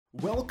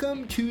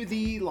Welcome to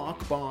the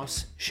Lock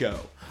Boss Show.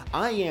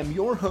 I am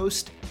your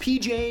host,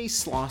 PJ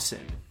Slauson.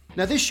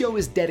 Now, this show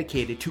is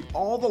dedicated to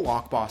all the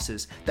lock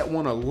bosses that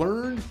want to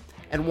learn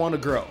and want to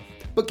grow.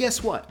 But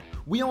guess what?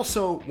 We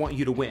also want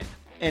you to win.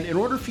 And in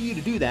order for you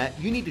to do that,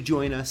 you need to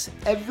join us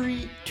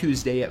every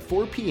Tuesday at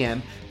 4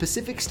 p.m.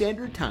 Pacific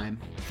Standard Time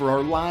for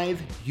our live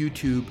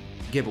YouTube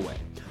giveaway.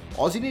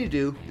 All you need to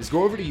do is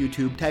go over to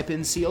YouTube, type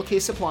in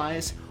CLK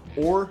Supplies,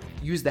 or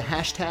use the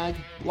hashtag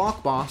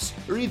LockBoss,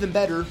 or even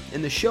better,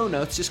 in the show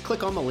notes, just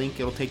click on the link,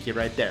 it'll take you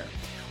right there.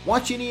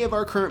 Watch any of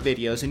our current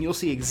videos and you'll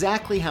see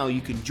exactly how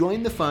you can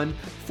join the fun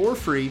for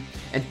free,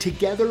 and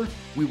together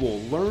we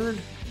will learn,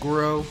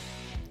 grow,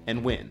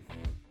 and win.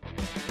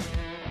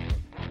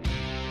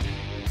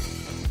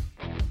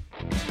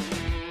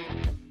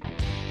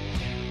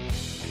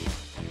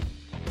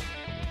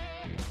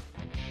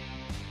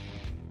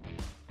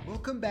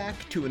 Welcome back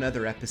to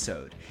another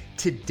episode.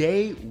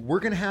 Today, we're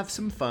going to have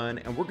some fun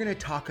and we're going to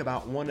talk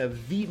about one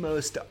of the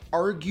most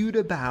argued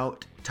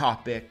about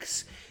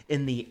topics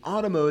in the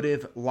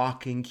automotive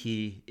lock and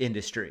key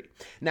industry.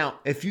 Now,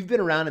 if you've been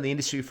around in the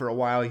industry for a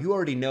while, you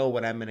already know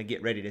what I'm going to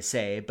get ready to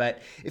say.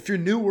 But if you're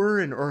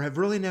newer or have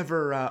really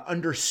never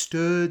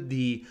understood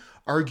the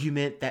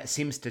argument that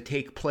seems to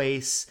take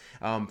place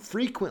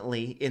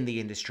frequently in the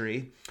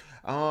industry,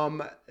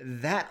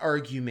 that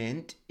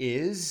argument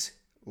is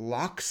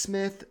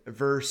LOCKSMITH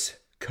versus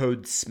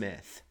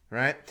CODESMITH,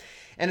 right?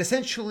 And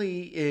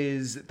essentially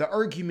the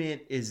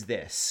argument is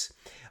this.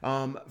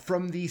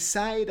 From the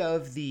side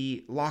of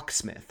the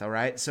locksmith, all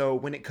right? So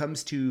when it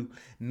comes to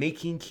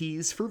making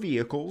keys for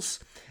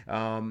vehicles,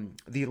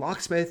 the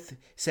locksmith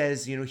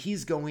says,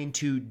 he's going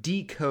to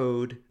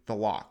decode the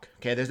lock.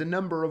 Okay, there's a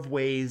number of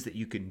ways that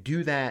you can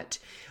do that,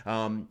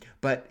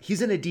 but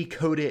he's going to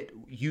decode it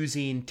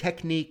using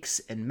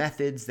techniques and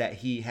methods that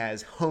he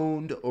has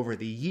honed over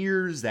the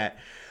years that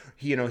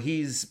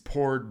he's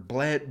poured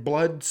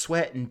blood,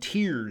 sweat, and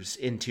tears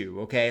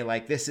into, okay?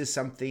 Like, this is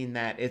something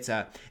that it's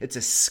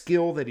a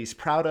skill that he's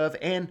proud of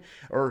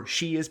or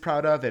she is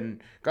proud of,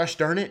 and gosh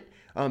darn it,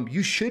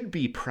 you should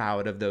be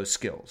proud of those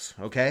skills,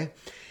 okay?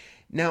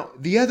 Now,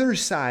 the other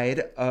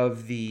side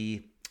of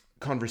the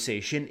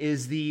conversation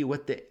is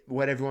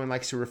what everyone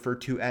likes to refer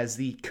to as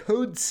the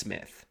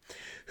codesmith,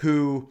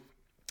 who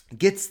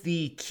gets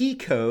the key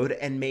code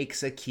and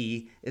makes a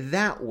key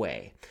that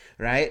way,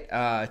 right?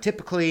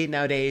 Typically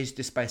nowadays,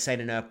 just by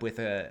signing up with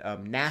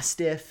a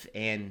NASTIF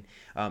and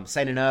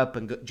signing up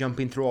and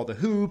jumping through all the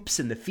hoops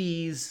and the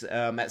fees,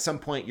 at some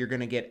point you're going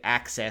to get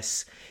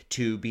access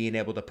to being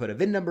able to put a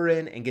VIN number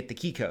in and get the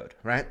key code,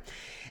 right?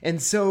 And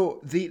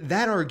so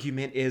that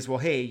argument is, well,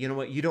 hey, you know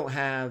what? You don't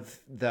have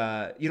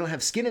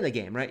skin in the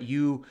game, right?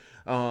 You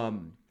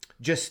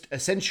just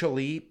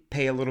essentially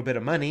pay a little bit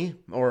of money,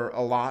 or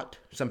a lot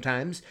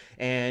sometimes,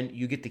 and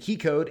you get the key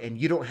code, and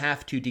you don't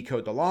have to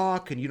decode the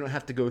lock, and you don't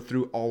have to go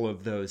through all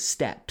of those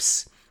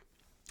steps.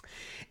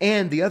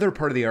 And the other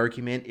part of the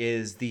argument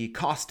is the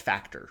cost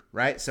factor,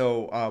 right?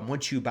 So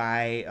once you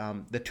buy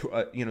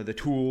the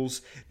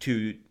tools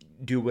to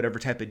do whatever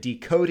type of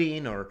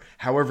decoding or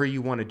however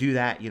you want to do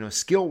that,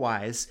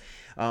 skill-wise,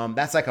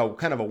 that's like a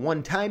kind of a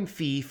one-time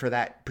fee for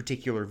that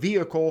particular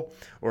vehicle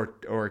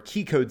or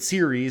key code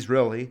series,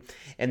 really.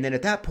 And then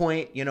at that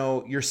point,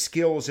 your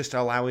skill is just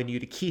allowing you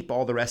to keep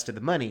all the rest of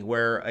the money,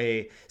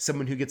 where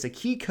someone who gets a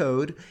key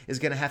code is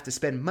going to have to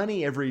spend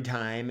money every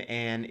time,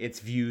 and it's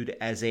viewed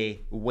as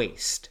a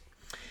waste.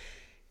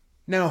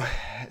 Now,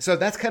 so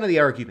that's kind of the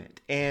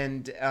argument,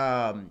 and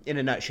in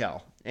a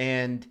nutshell.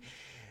 And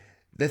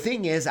the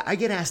thing is, I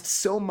get asked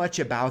so much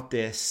about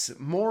this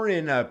more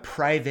in a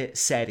private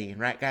setting,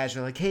 right? Guys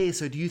are like, hey,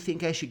 so do you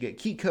think I should get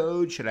key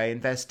code? Should I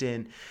invest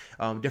in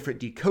different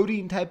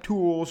decoding type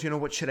tools?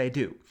 What should I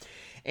do?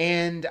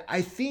 And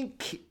I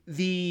think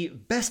the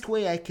best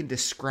way I can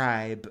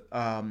describe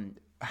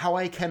how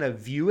I kind of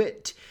view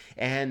it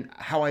and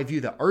how I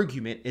view the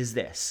argument is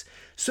this.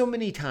 So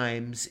many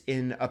times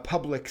in a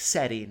public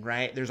setting,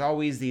 right, there's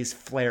always these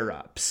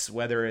flare-ups,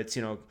 whether it's,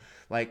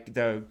 like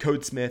the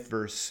codesmith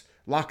versus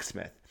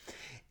locksmith.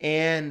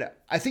 And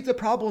I think the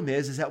problem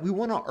is that we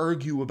want to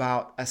argue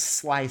about a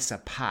slice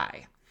of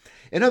pie.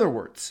 In other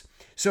words,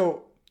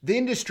 so the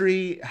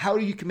industry, how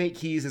you can make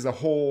keys as a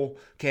whole,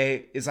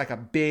 okay, is like a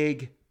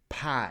big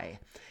pie.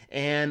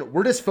 And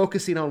we're just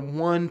focusing on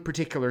one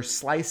particular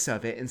slice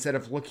of it instead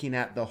of looking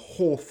at the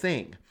whole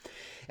thing.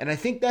 And I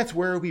think that's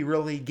where we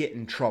really get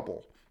in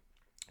trouble,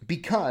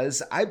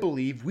 because I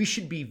believe we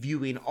should be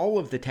viewing all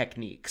of the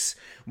techniques,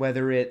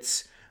 whether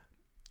it's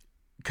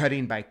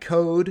cutting by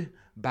code,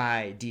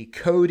 by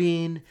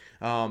decoding,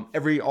 all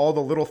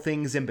the little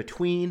things in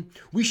between.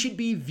 We should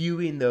be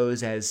viewing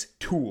those as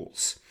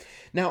tools.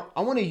 Now,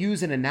 I want to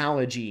use an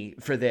analogy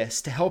for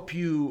this to help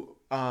you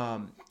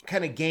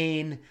kind of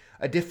gain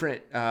a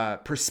different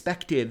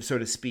perspective, so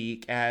to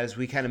speak, as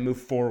we kind of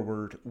move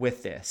forward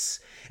with this.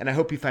 And I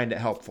hope you find it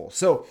helpful.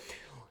 So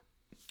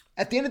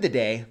at the end of the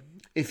day,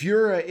 if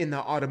you're in the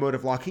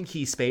automotive lock and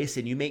key space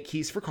and you make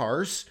keys for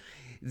cars,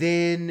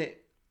 then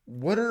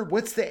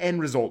what's the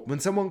end result when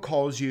someone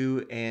calls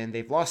you and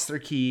they've lost their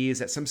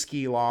keys at some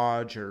ski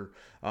lodge or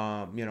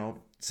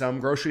some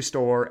grocery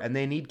store and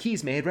they need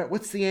keys made, right?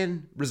 What's the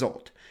end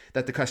result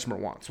that the customer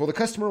wants? Well, the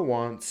customer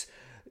wants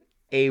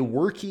a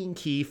working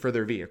key for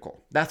their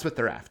vehicle. That's what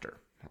they're after.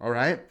 All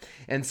right.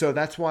 And so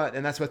that's what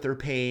they're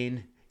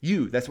paying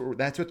you. That's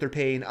what they're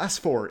paying us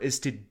for, is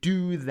to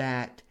do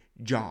that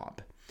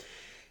job.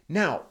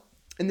 Now,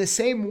 in the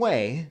same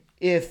way,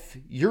 if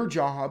your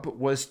job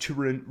was to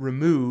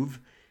remove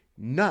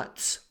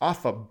nuts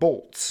off of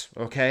bolts,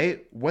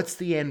 okay, what's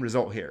the end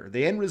result here?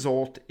 The end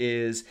result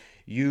is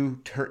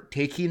you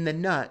taking the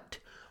nut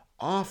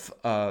off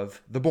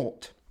of the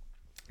bolt.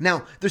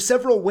 Now, there's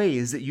several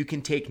ways that you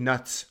can take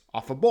nuts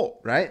off a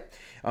bolt, right?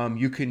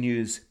 You can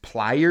use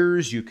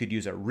pliers, you could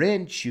use a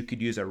wrench, you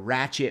could use a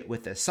ratchet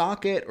with a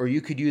socket, or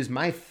you could use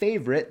my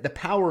favorite, the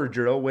power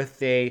drill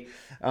with a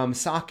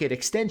socket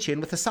extension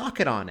with a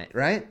socket on it,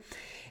 right?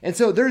 And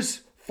so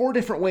there's 4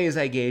 different ways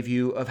I gave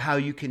you of how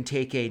you can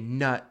take a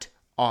nut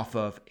off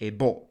of a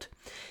bolt.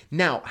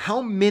 Now,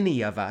 how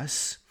many of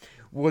us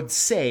would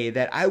say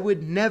that I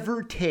would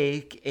never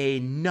take a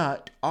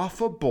nut off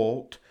a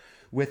bolt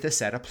with a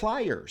set of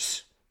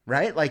pliers,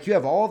 right? Like, you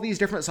have all these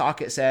different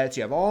socket sets,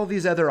 you have all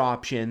these other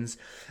options,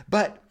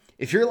 but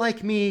if you're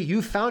like me,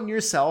 you found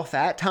yourself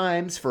at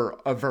times, for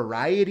a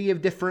variety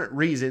of different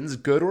reasons,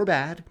 good or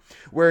bad,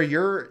 where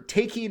you're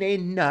taking a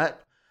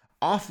nut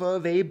off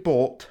of a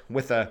bolt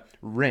with a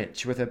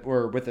wrench, with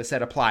a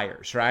set of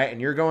pliers, right? And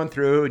you're going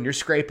through and you're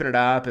scraping it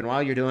up, and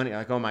while you're doing it, you're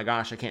like, oh my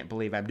gosh, I can't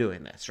believe I'm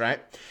doing this, right?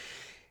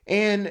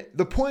 And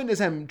the point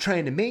is I'm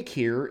trying to make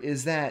here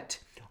is that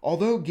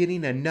although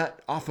getting a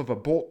nut off of a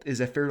bolt is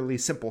a fairly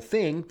simple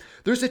thing,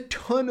 there's a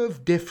ton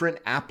of different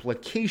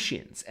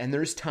applications. And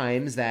there's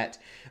times that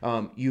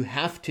you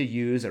have to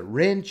use a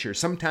wrench, or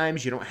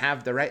sometimes you don't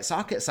have the right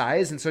socket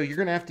size, and so you're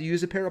going to have to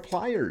use a pair of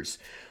pliers.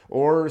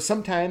 Or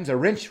sometimes a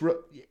wrench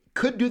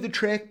could do the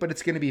trick, but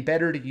it's going to be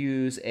better to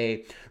use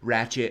a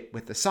ratchet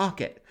with the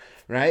socket,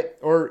 right?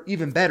 Or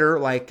even better,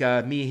 like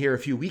me here a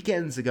few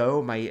weekends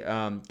ago,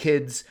 my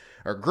kids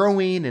are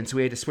growing, and so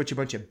we had to switch a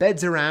bunch of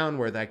beds around,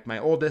 where like my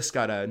oldest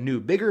got a new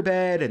bigger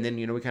bed, and then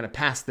we kind of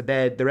passed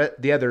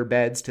the other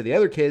beds to the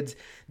other kids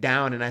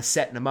down, and I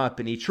setting them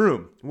up in each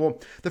room. Well,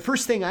 the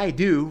first thing I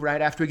do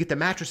right after we get the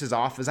mattresses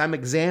off is I'm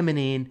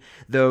examining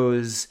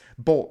those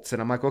bolts,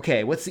 and I'm like,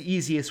 okay, what's the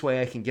easiest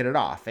way I can get it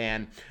off?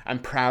 And I'm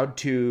proud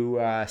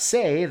to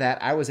say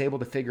that I was able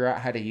to figure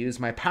out how to use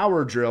my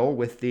power drill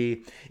with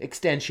the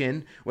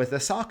extension with a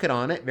socket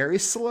on it, very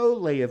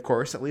slowly, of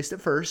course, at least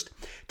at first,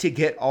 to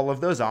get all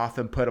of those off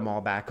and put them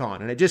all back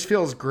on. And it just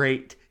feels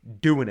great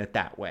doing it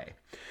that way,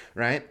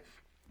 right?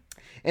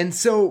 And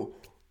so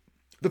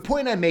the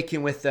point I'm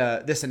making with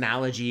this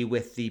analogy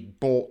with the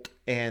bolt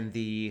and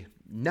the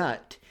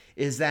nut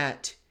is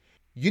that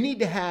you need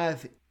to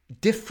have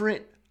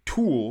different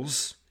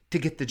tools to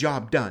get the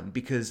job done,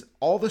 because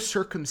all the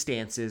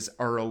circumstances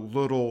are a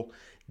little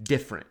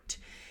different.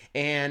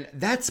 And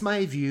that's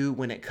my view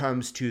when it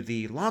comes to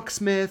the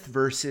locksmith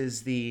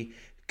versus the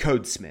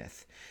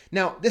codesmith.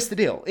 Now, this is the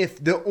deal.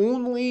 If the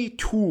only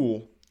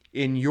tool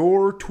in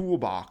your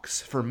toolbox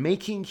for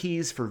making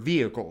keys for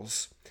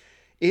vehicles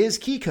is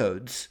key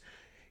codes,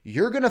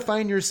 you're going to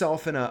find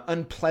yourself in an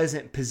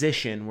unpleasant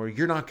position where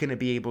you're not going to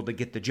be able to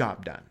get the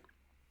job done,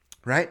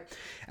 right?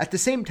 At the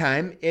same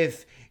time,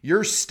 if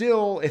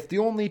the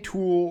only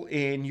tool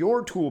in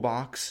your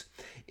toolbox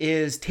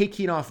is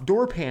taking off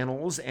door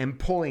panels and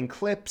pulling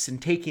clips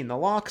and taking the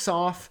locks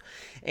off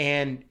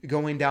and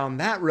going down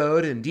that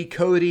road and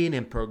decoding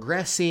and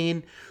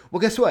progressing, well,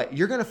 guess what?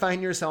 You're going to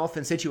find yourself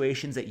in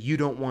situations that you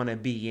don't want to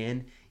be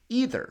in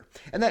either.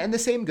 And the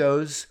same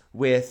goes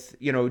with,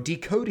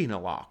 decoding a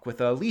lock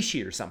with a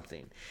leashy or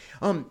something.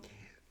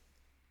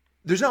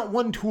 There's not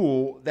one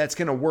tool that's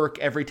going to work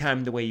every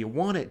time the way you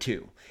want it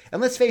to.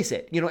 And let's face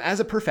it, as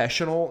a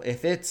professional,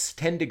 if it's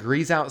 10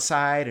 degrees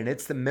outside and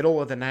it's the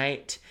middle of the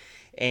night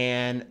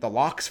and the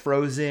lock's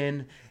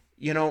frozen,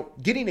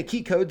 getting a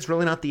key code's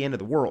really not the end of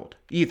the world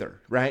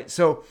either, right?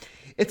 So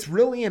it's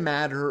really a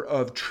matter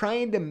of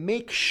trying to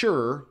make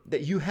sure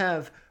that you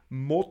have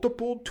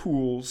multiple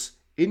tools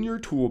in your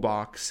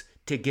toolbox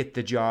to get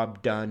the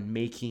job done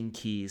making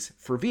keys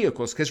for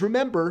vehicles. Because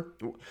remember,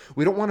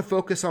 we don't want to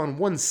focus on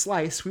one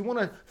slice. We want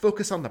to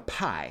focus on the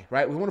pie,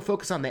 right? We want to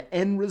focus on the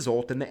end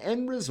result. And the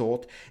end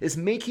result is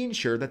making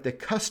sure that the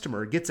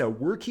customer gets a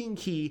working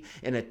key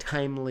in a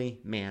timely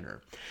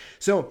manner.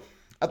 So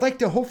I'd like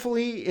to,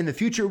 hopefully in the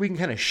future, we can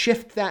kind of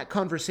shift that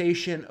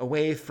conversation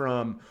away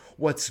from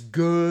what's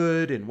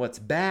good and what's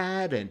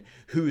bad and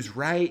who's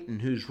right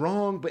and who's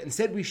wrong. But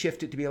instead we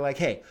shift it to be like,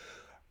 hey,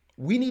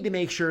 we need to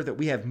make sure that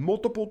we have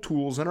multiple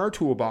tools in our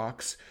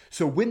toolbox,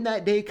 so when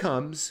that day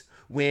comes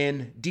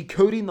when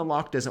decoding the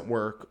lock doesn't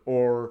work,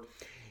 or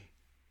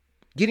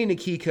getting a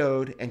key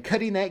code and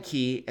cutting that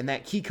key and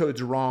that key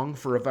code's wrong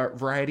for a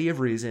variety of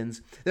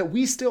reasons, that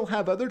we still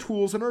have other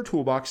tools in our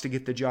toolbox to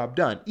get the job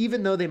done,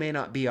 even though they may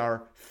not be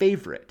our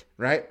favorite,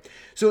 right?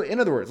 So in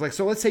other words,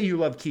 so let's say you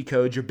love key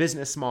codes, your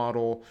business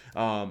model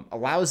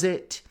allows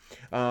it,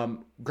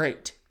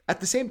 Great. At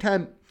the same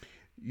time,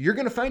 you're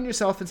going to find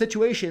yourself in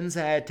situations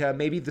that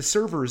maybe the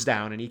server's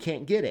down and you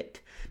can't get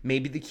it.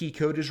 Maybe the key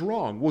code is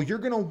wrong. Well, you're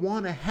going to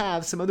want to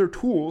have some other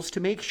tools to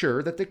make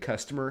sure that the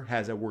customer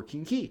has a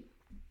working key.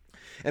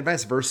 And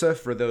vice versa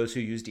for those who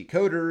use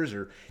decoders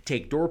or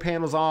take door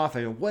panels off,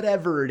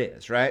 whatever it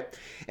is, right?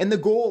 And the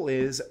goal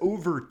is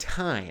over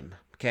time,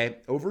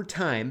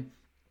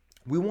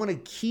 we want to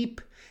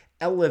keep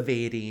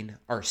elevating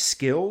our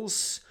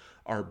skills,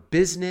 our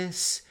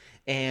business,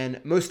 and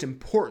most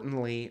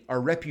importantly, our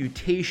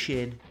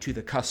reputation to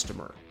the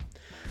customer.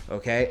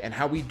 Okay, and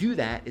how we do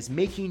that is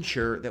making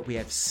sure that we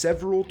have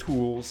several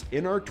tools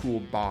in our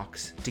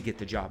toolbox to get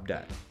the job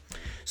done.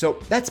 So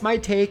that's my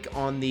take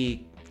on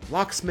the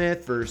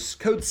Locksmith versus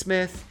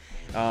Codesmith.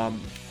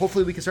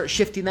 Hopefully we can start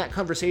shifting that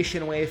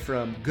conversation away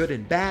from good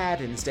and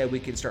bad, and instead we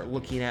can start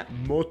looking at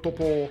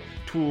multiple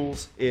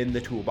tools in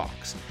the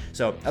toolbox.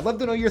 So I'd love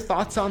to know your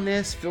thoughts on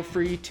this. Feel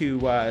free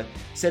to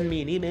send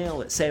me an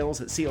email at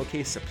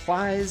sales@CLK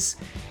Supplies.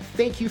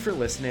 Thank you for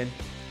listening,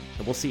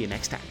 and we'll see you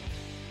next time.